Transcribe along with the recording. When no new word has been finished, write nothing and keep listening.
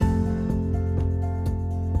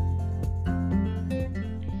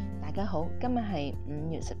好，今日係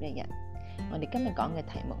5月11日，我哋今日講嘅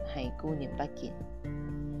題目係顧念不見。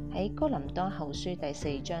喺哥林多後書第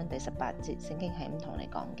4章第18節，聖經係咁同你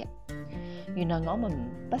講嘅：原來我們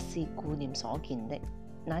不是顧念所見的，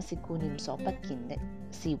乃是顧念所不見的，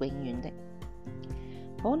是永遠的。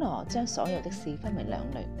保羅將所有的事分為兩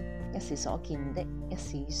類，一是所見的，一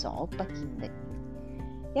是所不見的。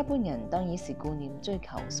一般人當然是顧念追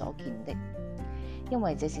求所見的，因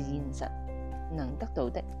為這是現實，能得到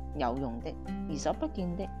的，有用的；而所不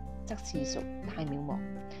見的，則是屬太渺茫、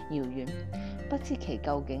遙遠，不知其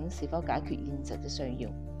究竟是否解決現實的需要，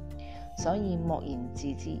所以默然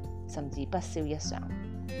自知，甚至不消一想。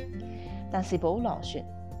但是保羅說：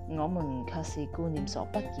我們卻是顧念所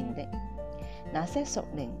不見的，那些屬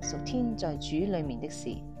靈屬天在主裡面的事，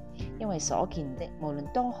因為所見的無論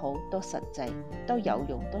多好多實際都有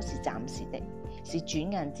用，都是暫時的，是轉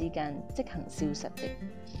眼之間即行消失的。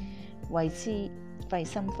為此費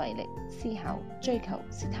心費力思考追求，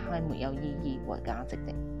是太沒有意義和價值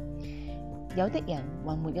的。有的人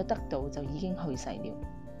還沒有得到就已經去世了，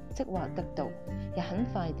即或得到，也很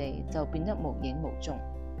快地就變得無影無蹤。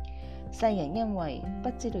世人因為不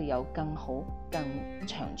知道有更好更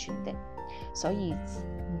長存的，所以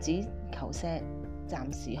只求些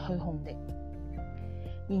暫時虛空的。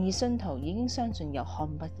然而信徒已經相信有看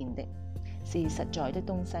不見的，是實在的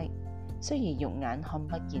東西，雖然肉眼看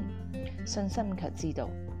不見，信心卻知道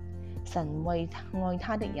神為愛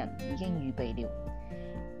他的人已經預備了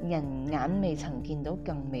人眼未曾見到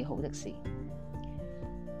更美好的事。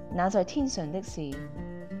那在天上的事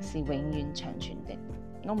是永遠長存的，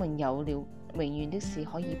我們有了永遠的事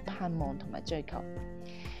可以盼望同埋追求，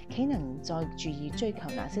豈能再注意追求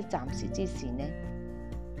那些暫時之事呢？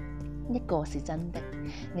一個是真的，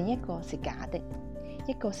另一個是假的；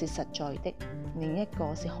一個是實在的，另一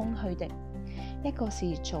個是空虛的；一個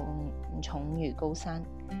是重如高山，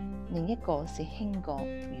另一個是輕過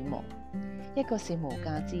羽毛；一個是無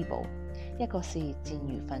價之寶，一個是賤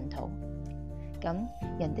如糞土。咁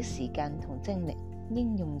人的時間同精力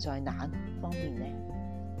應用在哪方面呢？